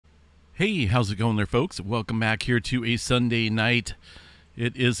Hey, how's it going there, folks? Welcome back here to a Sunday night.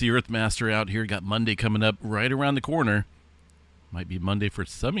 It is the Earthmaster out here. Got Monday coming up right around the corner. Might be Monday for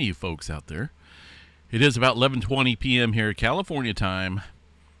some of you folks out there. It is about 11:20 p.m. here, California time.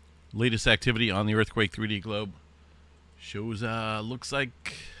 Latest activity on the Earthquake 3D globe shows, looks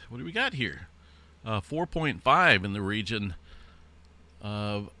like, what do we got here? 4.5 in the region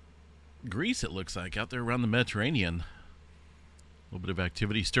of Greece, it looks like, out there around the Mediterranean. A little bit of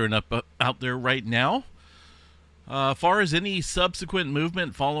activity stirring up out there right now. Far as any subsequent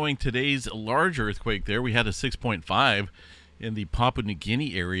movement following today's large earthquake there, we had a 6.5 in the Papua New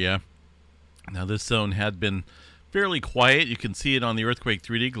Guinea area. Now this zone had been fairly quiet. You can see it on the Earthquake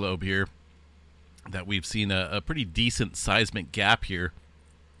 3D globe here, that we've seen a pretty decent seismic gap here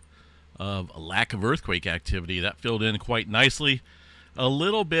of a lack of earthquake activity. That filled in quite nicely. A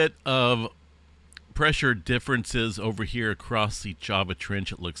little bit of pressure differences over here across the Java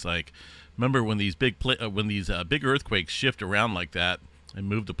Trench, it looks like. Remember, when these big big earthquakes shift around like that and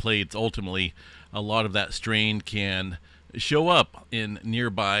move the plates, ultimately a lot of that strain can show up in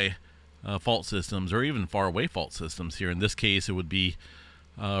nearby fault systems or even far away fault systems here. In this case, it would be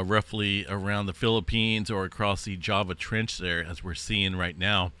roughly around the Philippines or across the Java Trench there, as we're seeing right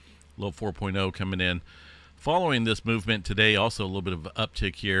now. Low 4.0 coming in. Following this movement today, also a little bit of an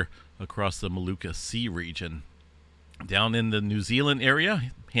uptick here across the Molucca Sea region. Down in the New Zealand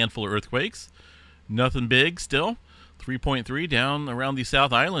area, handful of earthquakes. Nothing big still. 3.3 down around the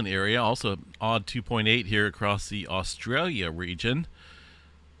South Island area. Also odd 2.8 here across the Australia region.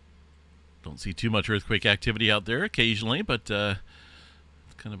 Don't see too much earthquake activity out there occasionally, but kind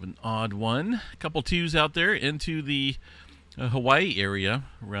of an odd one. A couple twos out there into the Hawaii area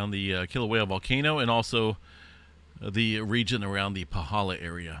around the Kilauea volcano, and also the region around the Pahala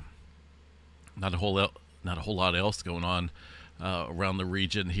area. Not a whole lot else going on around the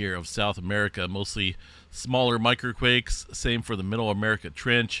region here of South America. Mostly smaller microquakes. Same for the Middle America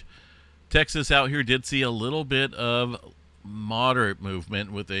Trench. Texas out here did see a little bit of moderate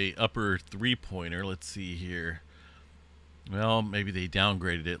movement with a upper 3-pointer. Let's see here. Well, maybe they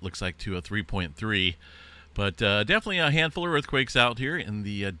downgraded it. Looks like to a 3.3. But definitely a handful of earthquakes out here in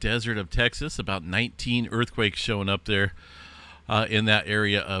the desert of Texas. About 19 earthquakes showing up there in that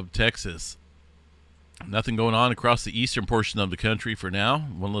area of Texas. Nothing going on across the eastern portion of the country for now.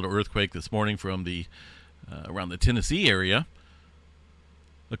 One little earthquake this morning from the around the Tennessee area.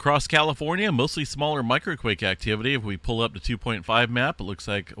 Across California, mostly smaller microquake activity. If we pull up the 2.5 map, it looks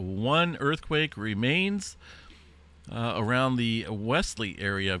like one earthquake remains around the Wesley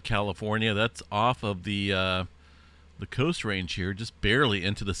area of California. That's off of the Coast Range here, just barely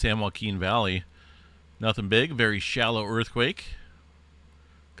into the San Joaquin Valley. Nothing big, very shallow earthquake.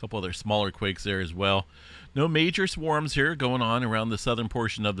 A couple other smaller quakes there as well. No major swarms here going on around the southern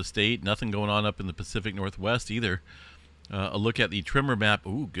portion of the state. Nothing going on up in the Pacific Northwest either. A look at the Tremor map.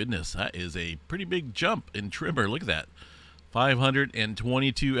 Ooh, goodness, that is a pretty big jump in Tremor. Look at that.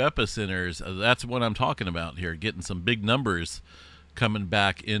 522 epicenters. That's what I'm talking about here. Getting some big numbers coming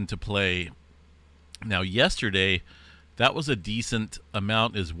back into play. Now, yesterday, that was a decent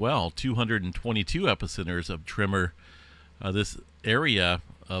amount as well. 222 epicenters of Tremor. This area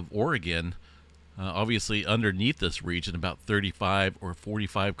of Oregon, obviously underneath this region, about 35 or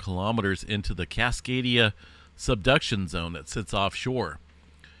 45 kilometers into the Cascadia Subduction Zone that sits offshore.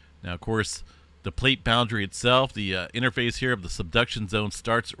 Now, of course, the plate boundary itself, the interface here of the subduction zone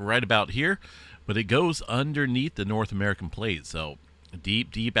starts right about here, but it goes underneath the North American plate. So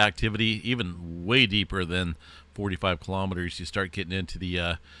deep activity, even way deeper than 45 kilometers. You start getting into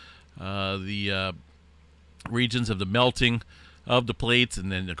the regions of the melting of the plates,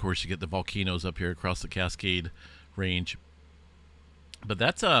 and then of course you get the volcanoes up here across the Cascade Range. But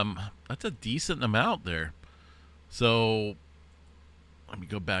that's a decent amount there. So let me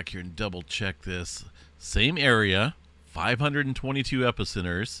go back here and double check this. Same area, 522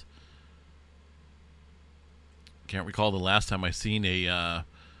 epicenters. Can't recall the last time I seen a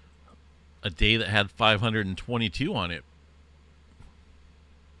day that had 522 on it.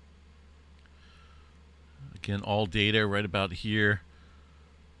 Again, all data right about here.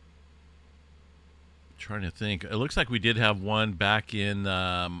 I'm trying to think. It looks like we did have one back in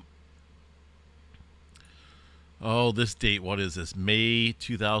this date, what is this? May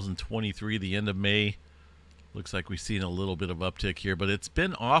 2023, the end of May. Looks like we've seen a little bit of uptick here, but it's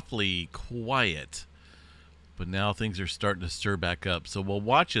been awfully quiet. But now things are starting to stir back up. So we'll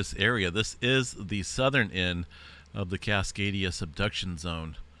watch this area. This is the southern end of the Cascadia Subduction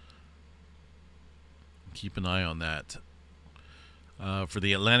Zone. Keep an eye on that. For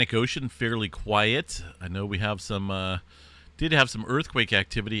the Atlantic Ocean, fairly quiet. I know we have some Did have some earthquake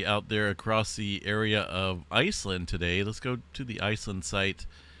activity out there across the area of Iceland today. Let's go to the Iceland site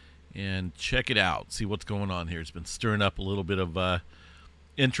and check it out, see what's going on here. It's been stirring up a little bit of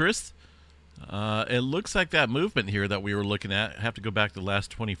interest. It looks like that movement here that we were looking at, I have to go back the last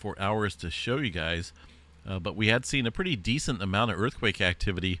 24 hours to show you guys, but we had seen a pretty decent amount of earthquake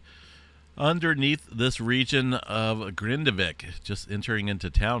activity underneath this region of Grindavik, just entering into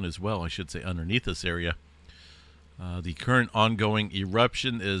town as well, I should say, underneath this area. The current ongoing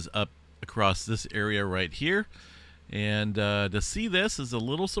eruption is up across this area right here. And to see this is a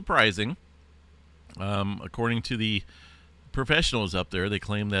little surprising. According to the professionals up there, they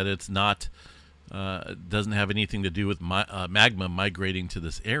claim that it's not, doesn't have anything to do with magma migrating to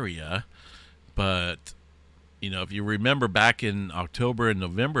this area. But, you know, if you remember back in October and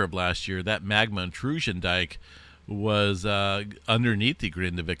November of last year, that magma intrusion dike was underneath the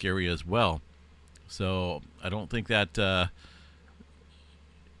Grindavik area as well. So I don't think that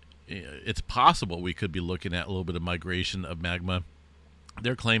it's possible we could be looking at a little bit of migration of magma.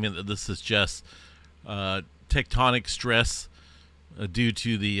 They're claiming that this is just tectonic stress due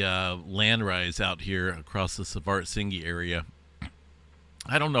to the land rise out here across the Svartsengi area.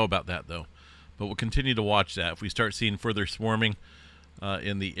 I don't know about that, though, but we'll continue to watch that. If we start seeing further swarming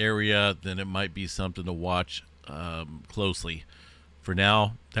in the area, then it might be something to watch closely. For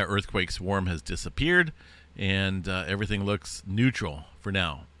now, that earthquake swarm has disappeared, and everything looks neutral for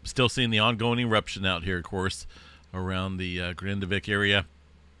now. Still seeing the ongoing eruption out here, of course, around the Grindavik area.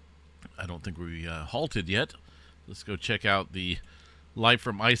 I don't think we halted yet. Let's go check out the Live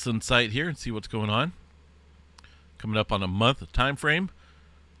from Iceland site here and see what's going on. Coming up on a month time frame.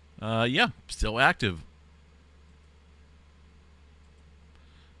 Yeah, still active.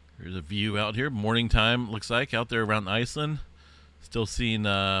 Here's a view out here. Morning time, looks like, out there around Iceland. Still seeing, you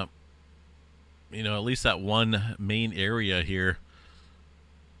know, at least that one main area here.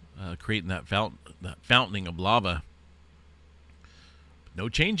 Creating that fountaining of lava. No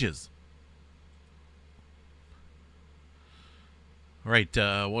changes. All right,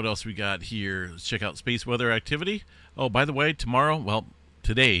 what else we got here? Let's check out space weather activity. Oh, by the way, tomorrow, well,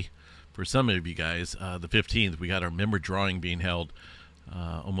 today, for some of you guys, the 15th, we got our member drawing being held.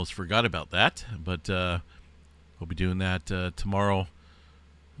 Almost forgot about that, but we'll be doing that tomorrow,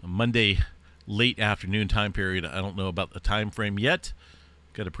 Monday, late afternoon time period. I don't know about the time frame yet.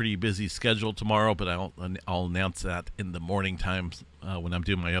 Got a pretty busy schedule tomorrow, but I'll announce that in the morning times when I'm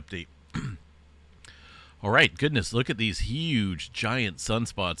doing my update. All right, goodness, look at these huge, giant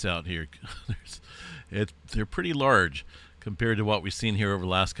sunspots out here. They're pretty large compared to what we've seen here over the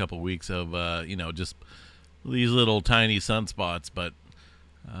last couple of weeks of, you know, just these little tiny sunspots. But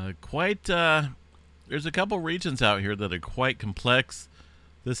there's a couple regions out here that are quite complex.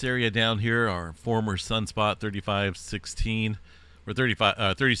 This area down here, our former sunspot 3516. Or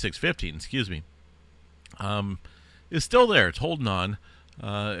 3615, excuse me, is still there. It's holding on.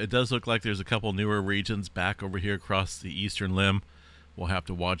 It does look like there's a couple newer regions back over here across the eastern limb we'll have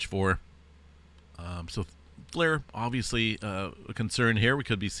to watch for. So flare, obviously a concern here. We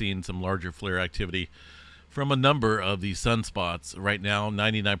could be seeing some larger flare activity from a number of these sunspots. Right now,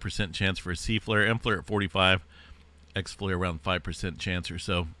 99% chance for a C flare, M flare at 45, X flare around 5% chance or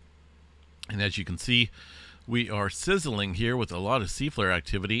so. And as you can see, we are sizzling here with a lot of C flare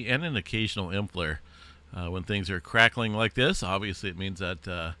activity and an occasional M flare. When things are crackling like this, obviously it means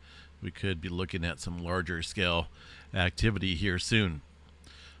that we could be looking at some larger scale activity here soon.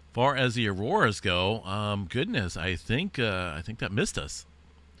 Far as the auroras go, goodness, I think that missed us.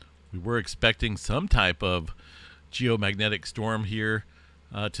 We were expecting some type of geomagnetic storm here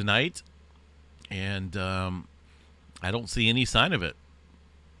tonight, and I don't see any sign of it.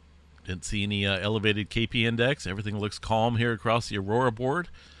 Didn't see any elevated KP index. Everything looks calm here across the aurora board.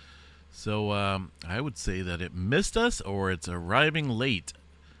 So I would say that it missed us, or it's arriving late.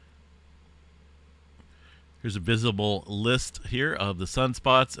 Here's a visible list here of the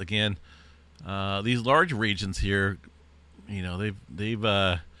sunspots. Again, these large regions here, you know,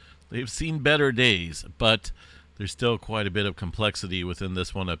 they've seen better days, but there's still quite a bit of complexity within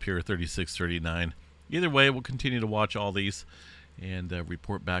this one up here, 3639. Either way, we'll continue to watch all these and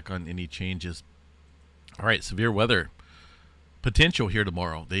report back on any changes. All right, severe weather potential here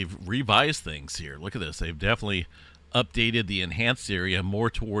tomorrow. They've revised things here. Look at this. They've definitely updated the enhanced area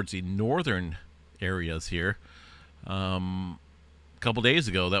more towards the northern areas here. A couple days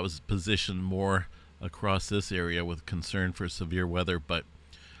ago, that was positioned more across this area with concern for severe weather, but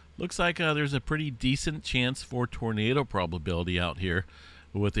looks like there's a pretty decent chance for tornado probability out here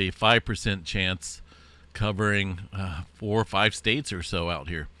with a 5% chance covering 4 or 5 states or so out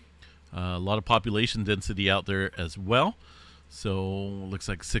here. A lot of population density out there as well. So looks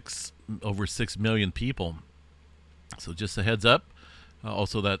like over 6 million people. So just a heads up.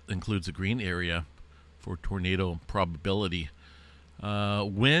 Also, that includes a green area for tornado probability.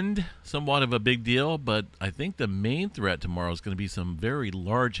 Wind, somewhat of a big deal, but I think the main threat tomorrow is going to be some very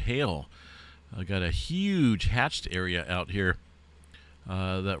large hail. I got a huge hatched area out here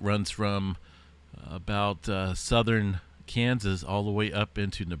that runs from about southern Kansas all the way up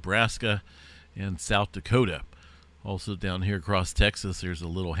into Nebraska and South Dakota. Also down here across Texas, there's a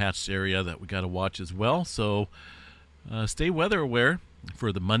little hatched area that we got to watch as well. So stay weather aware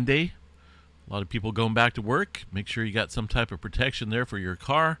for the Monday. A lot of people going back to work. Make sure you got some type of protection there for your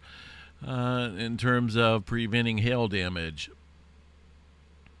car in terms of preventing hail damage.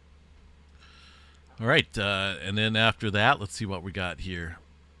 All right, and then after that, let's see what we got here.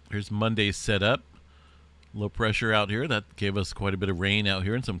 Here's Monday's setup. Low pressure out here. That gave us quite a bit of rain out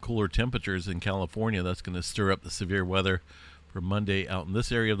here and some cooler temperatures in California. That's going to stir up the severe weather for Monday out in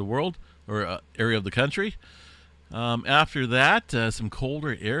this area of the world, or area of the country. After that, some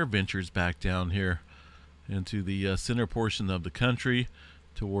colder air ventures back down here into the center portion of the country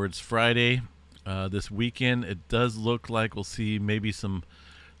towards Friday. This weekend, it does look like we'll see maybe some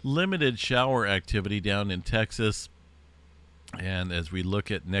limited shower activity down in Texas. And as we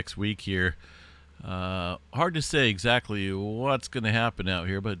look at next week here, hard to say exactly what's going to happen out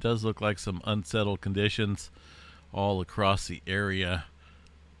here, but it does look like some unsettled conditions all across the area.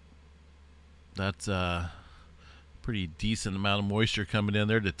 That's pretty decent amount of moisture coming in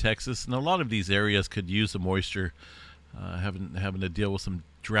there to Texas, and a lot of these areas could use the moisture. Having to deal with some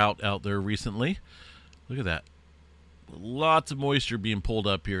drought out there recently. Look at that, lots of moisture being pulled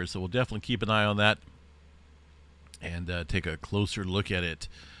up here, so we'll definitely keep an eye on that and take a closer look at it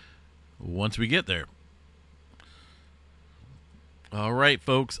once we get there. All right,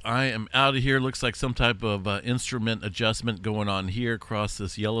 folks, I am out of here. Looks like some type of instrument adjustment going on here across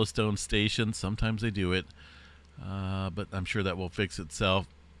this Yellowstone station. Sometimes they do it. But I'm sure that will fix itself.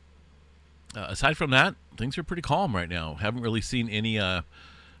 Aside from that, things are pretty calm right now. Haven't really seen any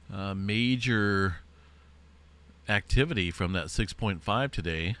major activity from that 6.5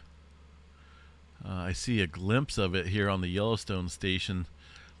 today. I see a glimpse of it here on the Yellowstone station.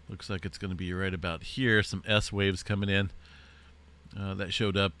 Looks like it's going to be right about here. Some S waves coming in that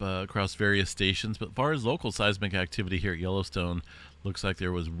showed up across various stations. But as far as local seismic activity here at Yellowstone, looks like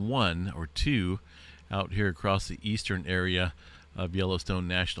there was one or two out here across the eastern area of Yellowstone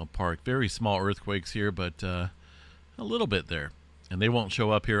National Park. Very small earthquakes here, but a little bit there. And they won't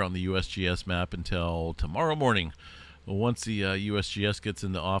show up here on the USGS map until tomorrow morning. Well, once the USGS gets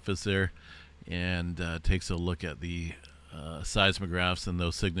into office there and takes a look at the seismographs and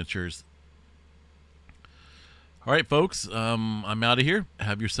those signatures. All right, folks, I'm out of here.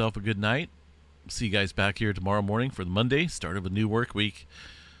 Have yourself a good night. See you guys back here tomorrow morning for the Monday, start of a new work week.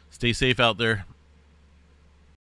 Stay safe out there.